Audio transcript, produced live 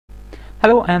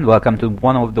Hello and welcome to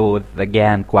one of those,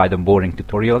 again, quite boring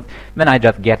tutorials when I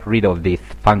just get rid of this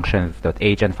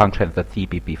functions.h and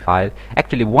functions.cpp file.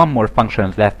 Actually, one more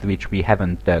function left which we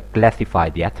haven't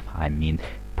classified yet. I mean,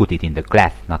 put it in the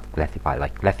class, not classify,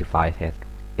 like classify, yes,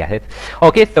 get it?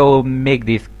 Okay, so make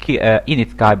this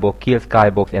init skybox, kill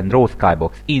skybox and row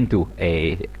skybox into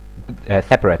a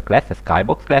separate class, a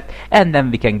skybox class, and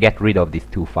then we can get rid of these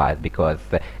two files because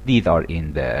these are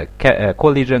in the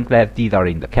collision class, these are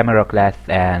in the camera class,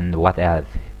 and what else?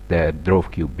 The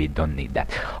drove cube, we don't need that.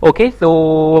 Okay,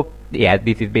 so yeah,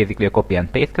 this is basically a copy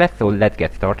and paste class, so let's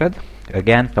get started.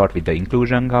 Again, start with the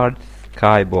inclusion guard,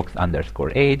 skybox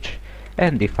underscore age,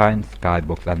 and define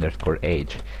skybox underscore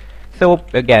age. So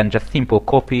again, just simple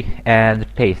copy and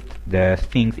paste the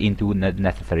things into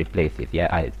necessary places. Yeah,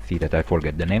 I see that I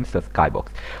forget the name. So skybox.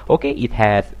 Okay, it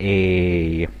has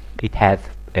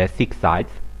 6 sides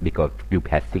because cube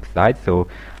has 6 sides. So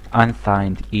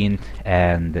unsigned int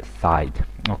and side.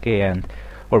 Okay, and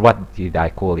or what did I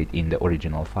call it in the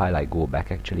original file? I go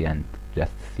back actually and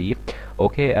just see.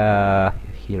 Okay,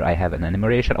 here I have an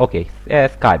enumeration. Okay,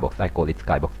 skybox. I call it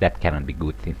skybox. That cannot be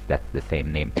good since that's the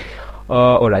same name.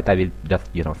 Alright, I will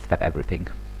just, step everything.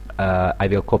 I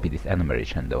will copy this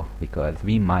enumeration though, because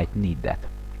we might need that.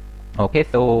 Okay,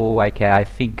 so I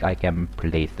think I can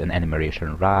place an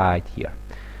enumeration right here.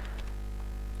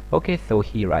 Okay, so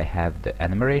here I have the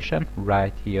enumeration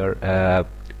right here.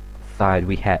 Side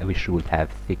we should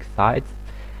have 6 sides,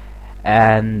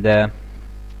 and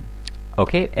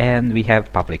okay, and we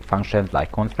have public functions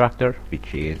like constructor,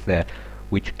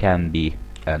 which can be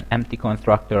an empty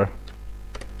constructor,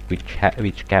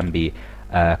 which can be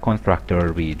a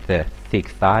constructor with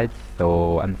 6 sides.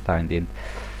 So unsigned int.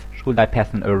 Should I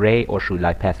pass an array or should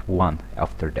I pass one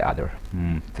after the other?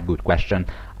 It's a good question.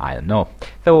 I don't know.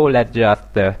 So let's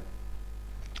just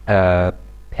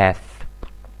pass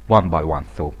one by one.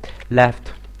 So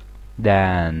left,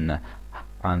 then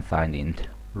unsigned int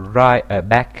right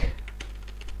back.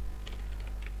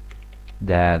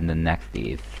 Then the next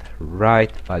is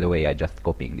right. By the way, I just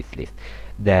copying this list.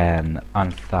 Then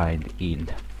unsigned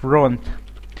int front,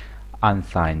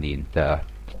 unsigned int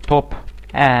top,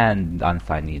 and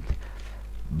unsigned int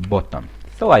bottom.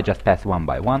 So I just pass one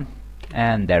by one,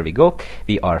 and there we go.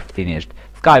 We are finished.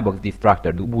 Skybox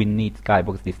destructor. Do we need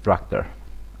skybox destructor?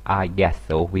 I guess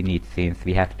so. We need, since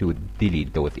we have to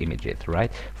delete those images,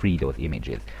 right? Free those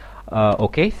images.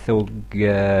 Okay, so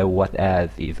what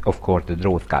else is? Of course, the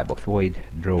draw skybox. Void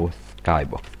draw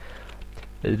skybox.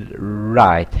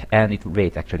 Right, and it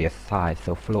waits actually a size,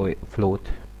 so float.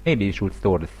 Maybe you should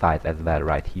store the size as well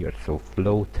right here. So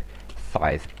float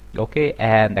size. Okay,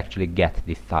 and actually get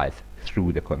this size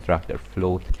through the constructor.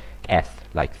 Float s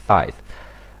like size.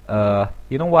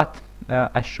 You know what?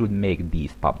 I should make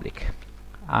these public.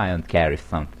 I don't care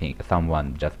if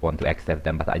someone just want to access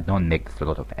them, but I don't make a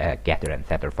lot of getter and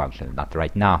setter functions, not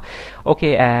right now.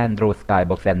 Okay, and draw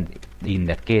skybox, and in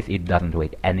that case it doesn't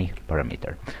wait any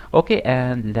parameter. Okay,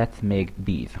 and let's make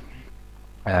these.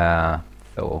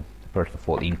 So first of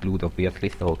all, include, obviously.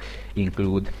 So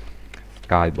include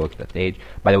skybox.age.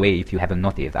 By the way, if you haven't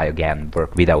noticed, I again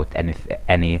work without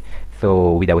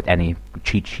without any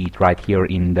cheat sheet right here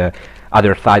in the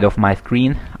other side of my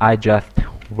screen. I just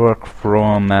work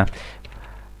from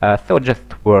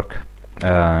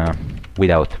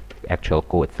without actual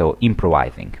code, so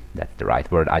improvising, that's the right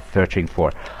word I'm searching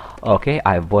for. Okay,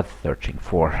 I was searching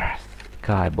for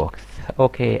skybox.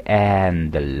 Okay,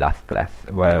 and the last class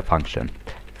function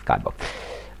skybox.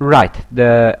 Right,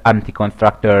 the empty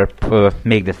constructor,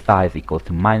 make the size equal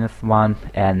to -1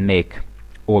 and make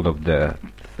all of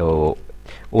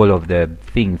the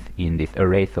things in this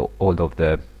array, so all of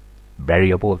the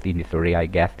variables in this array, I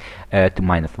guess, to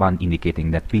 -1, indicating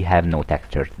that we have no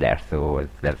textures there. So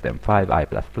it's less than 5 I++,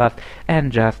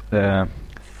 and just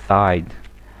side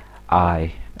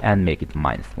I and make it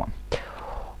 -1.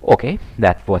 Okay,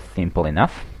 that was simple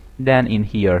enough. Then in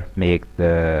here make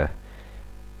the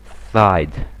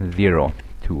side 0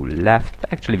 to left.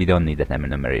 Actually, we don't need that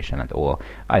enumeration at all.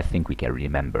 I think we can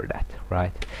remember that,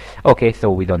 right? Okay, so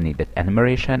we don't need that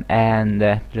enumeration, and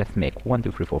just make 1,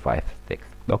 2, 3, 4, 5, 6.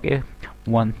 Okay,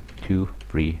 1, 2,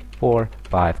 3, 4,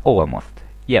 5, almost.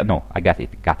 Yeah, no, I got it.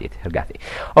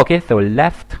 Okay, so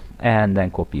left, and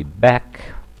then copy back,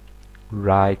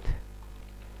 right,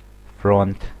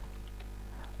 front,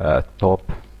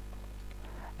 top,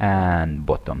 and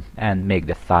bottom, and make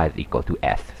the size equal to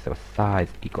s. So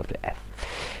size equal to s.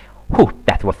 Whew,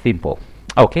 that was simple.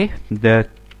 Okay,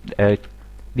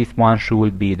 this one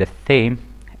should be the same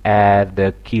as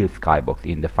the kill skybox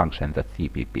in the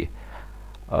functions.cpp.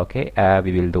 Okay,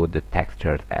 we will do the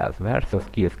textures elsewhere. So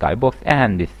kill skybox,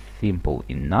 and this simple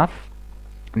enough.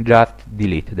 Just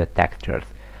delete the textures.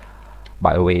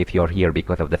 By the way, if you're here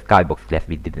because of the skybox class,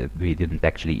 we didn't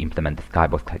actually implement the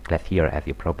skybox class here, as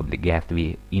you probably guessed.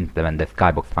 We implement the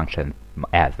skybox function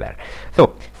elsewhere.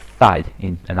 So, side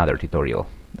in another tutorial.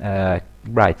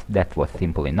 Right, that was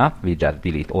simple enough. We just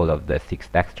delete all of the 6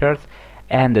 textures,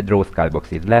 and the draw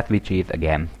skybox is left, which is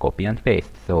again copy and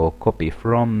paste. So copy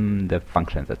from the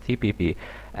functions.cpp,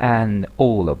 and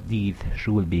all of these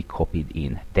should be copied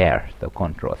in there. So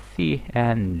Ctrl C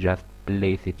and just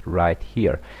place it right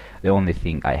here. The only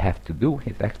thing I have to do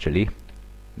is actually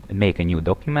make a new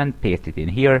document, paste it in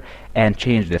here, and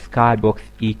change the skybox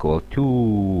equal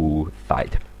to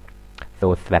side.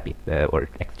 So swap it or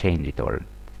exchange it or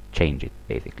change it,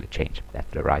 basically change,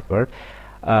 that's the right word.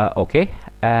 Okay,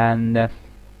 and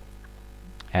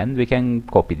we can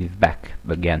copy this back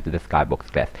again to the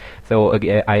skybox class. So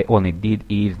again, I only did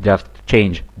is just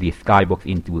change the skybox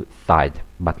into side,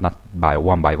 but not by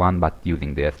one, but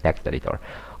using the text editor.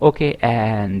 Okay,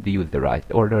 and use the right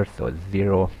order, so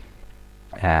 0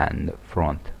 and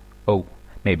front. Oh,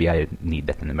 maybe I need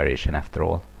that enumeration after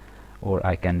all, or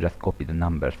I can just copy the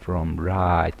numbers from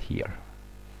right here.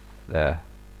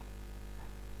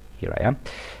 Here I am.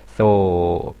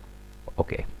 So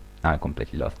okay, now I'm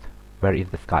completely lost. Where is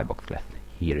the skybox class?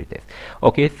 Here it is.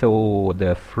 Okay, so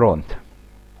the front,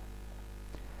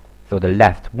 so the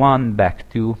left 1, back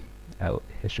 2, I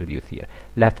should use here,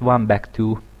 left 1, back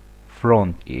 2,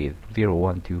 front is 0,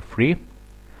 1, 2, 3,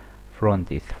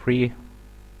 front is 3.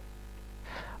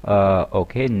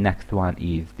 Okay, next one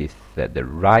is this, the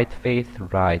right face,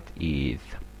 right is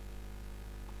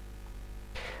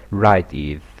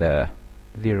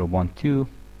 0, 1, 2.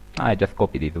 I just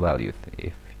copy these values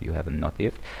if you haven't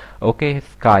noticed. Okay,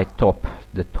 sky top,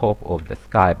 the top of the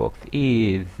skybox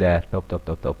is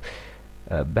top,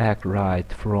 back,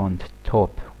 right, front,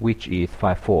 top, which is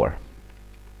 5, 4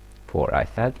 I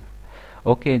said.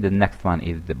 Okay, the next one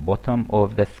is the bottom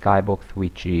of the skybox,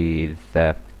 which is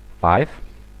 5,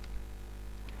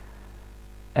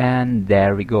 and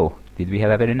there we go. Did we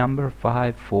have any number?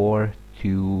 5, 4,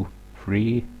 2,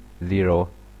 3, 0.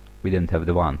 We didn't have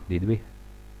the 1, did we?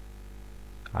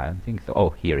 I don't think so. Oh,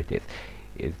 here it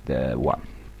is the 1.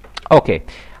 Okay,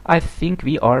 I think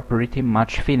we are pretty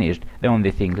much finished. The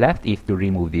only thing left is to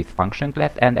remove this function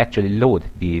class and actually load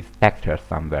these textures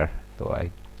somewhere. So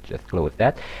I just close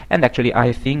that, and actually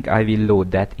I think I will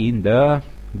load that in the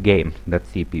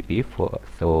game.cpp.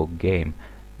 So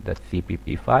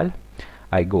game.cpp file.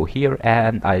 I go here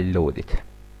and I load it.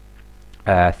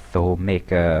 So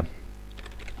make a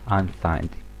unsigned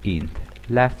int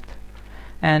left,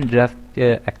 and just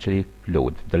actually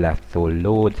load the left. So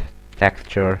load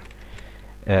texture,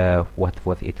 what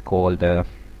was it called,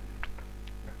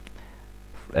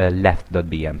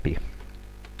 left.bmp.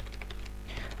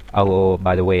 Oh,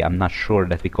 by the way, I'm not sure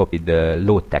that we copied the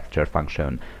load texture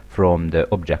function from the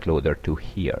object loader to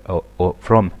here, or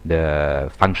from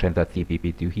the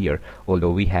functions.cpp to here,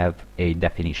 although we have a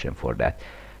definition for that.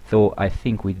 So I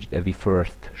think we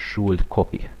first should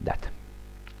copy that.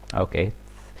 Okay,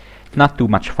 it's not too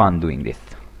much fun doing this.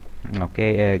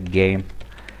 Okay, game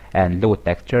and load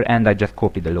texture, and I just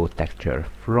copy the load texture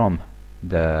from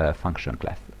the function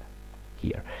class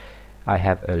here. I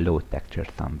have a load texture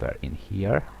somewhere in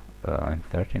here. I'm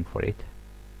searching for it.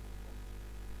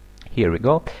 Here we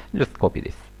go. Just copy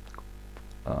this.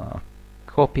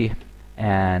 Copy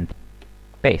and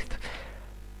paste.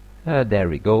 There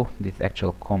we go. This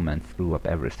actual comment screw up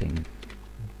everything.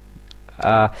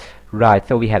 Right,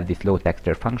 so we have this load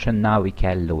texture function. Now we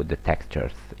can load the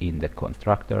textures in the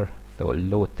constructor. So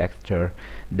load texture,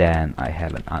 then I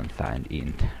have an unsigned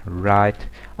int right.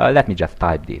 Let me just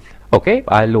type this. Okay,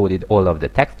 I loaded all of the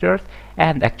textures,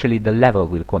 and actually the level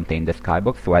will contain the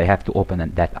skybox, so I have to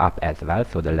open that up as well.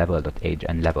 So the level.age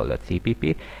and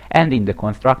level.cpp, and in the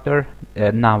constructor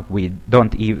now we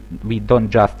don't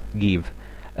just give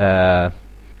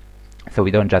so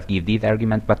we don't just give these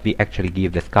arguments, but we actually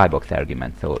give the skybox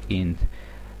argument. So int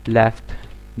left,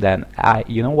 then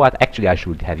you know what? Actually, I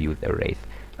should have used arrays.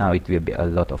 Now it will be a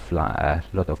lot of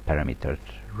parameters.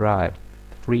 Right,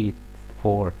 3,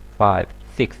 4, 5,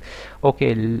 6.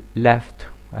 Okay, left.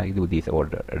 I do this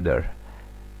order.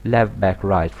 Left, back,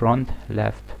 right, front.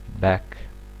 Left, back,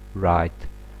 right,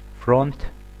 front.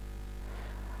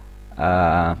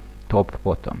 Top,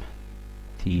 bottom.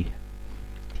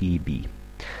 TB.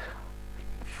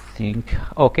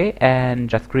 Okay, and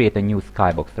just create a new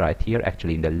skybox right here,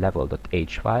 actually in the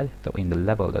level.age file. So in the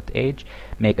level.age,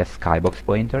 make a skybox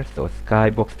pointer. So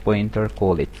skybox pointer,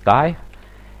 call it sky,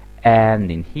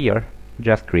 and in here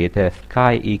just create a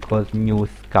sky equals new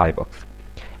skybox,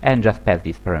 and just pass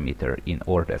this parameter in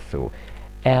order. So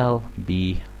L,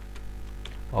 B,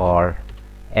 R,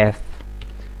 F,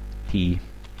 T,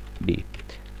 B.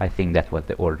 I think that was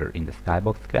the order in the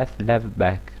skybox class. Left,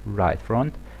 back, right,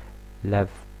 front,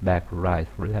 left, back, right,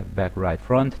 left, back, right,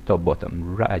 front, top,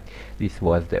 bottom, right. This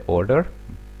was the order,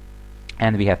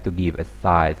 and we have to give a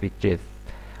size which is,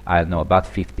 I don't know, about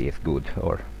 50 is good,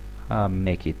 or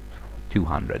make it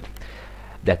 200.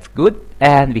 That's good.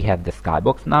 And we have the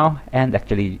skybox now, and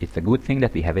actually it's a good thing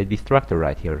that we have a destructor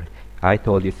right here. I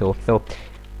told you so. So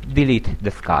delete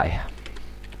the sky.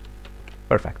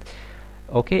 Perfect.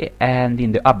 Okay, and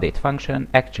in the update function,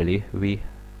 actually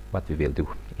what we will do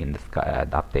in the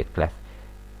update class,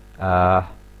 I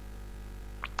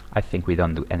think we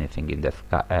don't do anything in the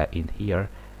in here.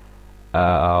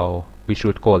 We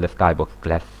should call the skybox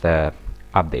class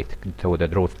update, so the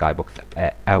draw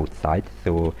skybox outside.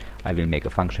 So I will make a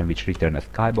function which return a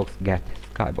skybox, get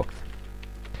skybox,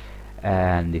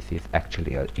 and this is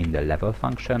actually in the level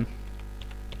function,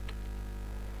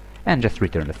 and just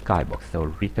return the skybox.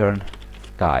 So return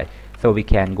sky. So we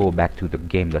can go back to the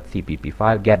game.cpp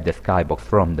file, get the skybox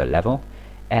from the level,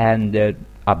 and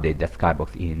update the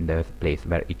skybox in the place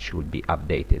where it should be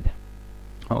updated.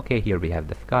 Okay, here we have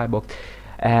the skybox,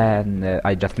 and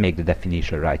I just make the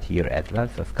definition right here as well.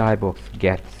 So skybox,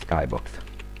 get skybox.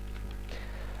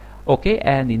 Okay,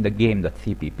 and in the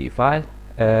game.cpp file,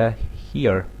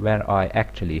 here where I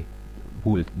actually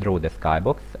will draw the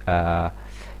skybox,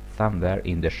 somewhere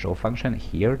in the show function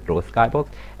here, draw skybox,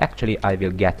 actually I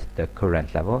will get the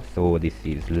current level. So this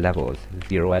is levels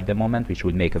 0 at the moment, which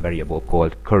would make a variable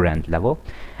called current level,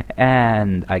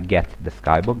 and I get the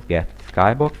skybox, get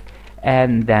skybox,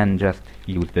 and then just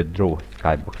use the draw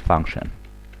skybox function.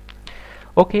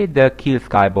 Okay, the kill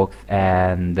skybox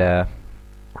and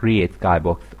create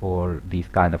skybox, or these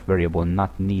kind of variable,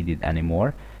 not needed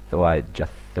anymore, so I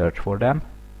just search for them.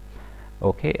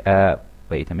 Okay,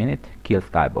 wait a minute, kill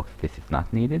skybox, this is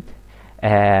not needed,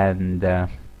 and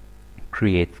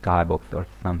create skybox or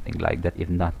something like that is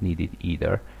not needed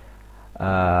either.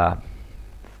 Skybox,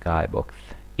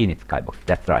 init skybox,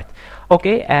 that's right.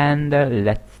 Okay, and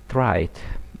let's try it.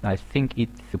 I think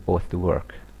it's supposed to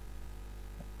work.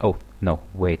 Oh no,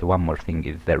 wait, one more thing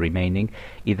is remaining,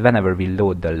 is whenever we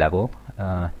load the level,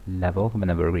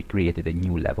 whenever we created a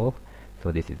new level.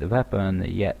 So this is the weapon,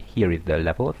 yeah, here is the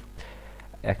levels.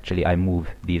 Actually I move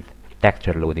these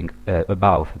texture loading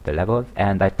above the levels,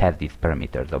 and I test these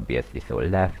parameters obviously. So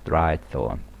left, right, so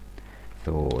on.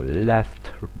 So left,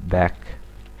 back,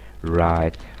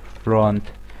 right,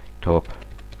 front, top,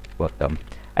 bottom.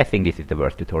 I think this is the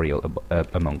worst tutorial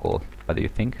among all. What do you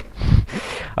think?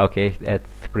 Okay,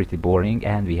 that's pretty boring,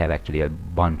 and we have actually a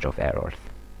bunch of errors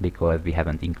because we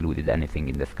haven't included anything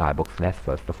in the skybox class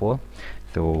first of all.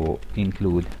 So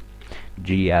include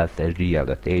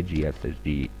gl/gl.h,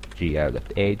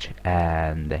 gl/gl.h,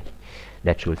 and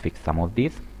that should fix some of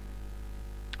these.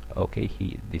 Okay,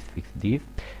 this fixed these.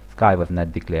 Sky was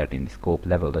not declared in the scope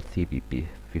level.cpp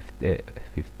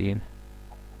 15.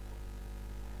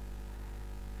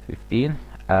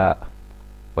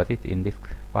 Was it in this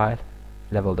file?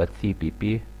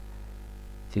 Level.cpp,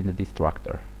 it's in the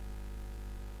destructor.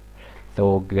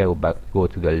 So go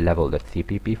to the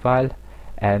level.cpp file,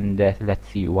 and let's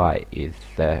see why is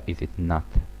it not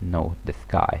the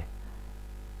sky.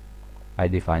 I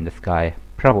define the sky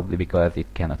probably because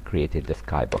it cannot create the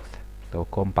skybox. So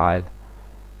compile.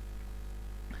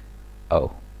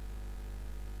 Oh,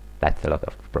 that's a lot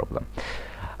of problem.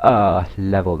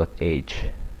 Level.h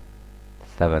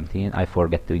 17. I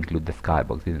forget to include the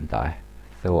skybox, didn't I?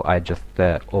 So I just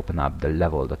open up the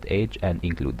level.h and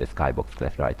include the skybox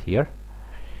class right here.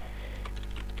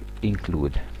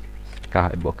 Include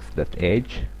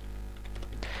skybox.h,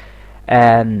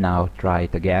 and now try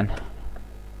it again.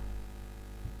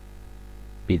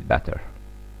 Bit better.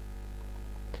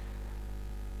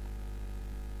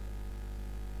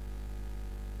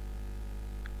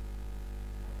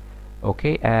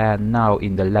 Okay, and now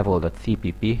in the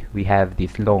level.cpp we have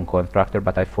this long constructor,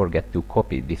 but I forget to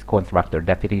copy this constructor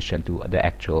definition to the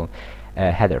actual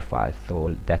header file.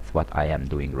 So that's what I am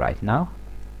doing right now,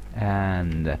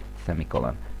 and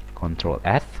semicolon, Control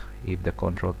S if the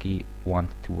control key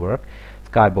wants to work.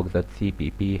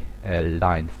 Skybox.cpp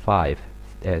line 5,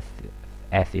 S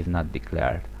is not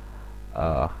declared.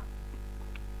 5.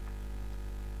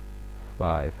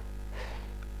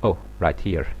 Oh, right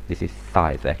here, this is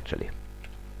size actually.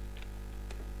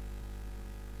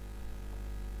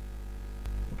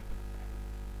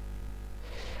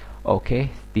 Okay,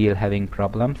 still having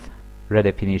problems.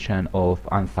 Redefinition of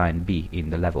unsigned B in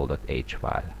the level.h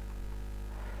file.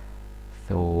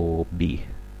 So B,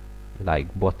 like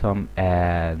bottom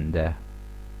and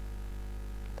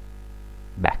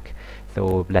back.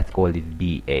 So let's call this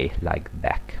BA, like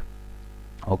back.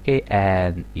 Okay,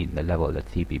 and in the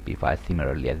level.cpp file,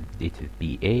 similarly as this is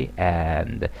BA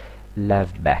and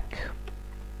left back,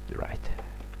 right.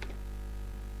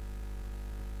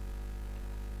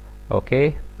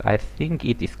 Okay, I think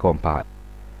it is compiled.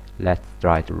 Let's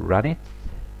try to run it,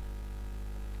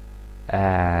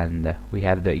 and we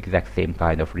have the exact same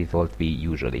kind of result we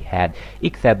usually had,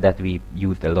 except that we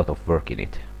used a lot of work in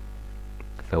it.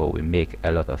 So we make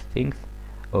a lot of things.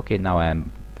 Okay, now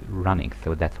I'm running,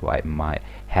 so that's why my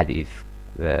head is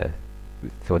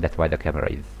so that's why the camera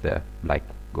is like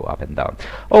go up and down.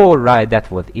 Alright, that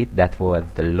was it. That was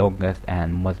the longest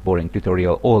and most boring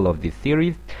tutorial all of this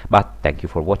series, but thank you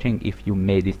for watching if you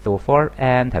made it so far,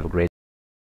 and have a great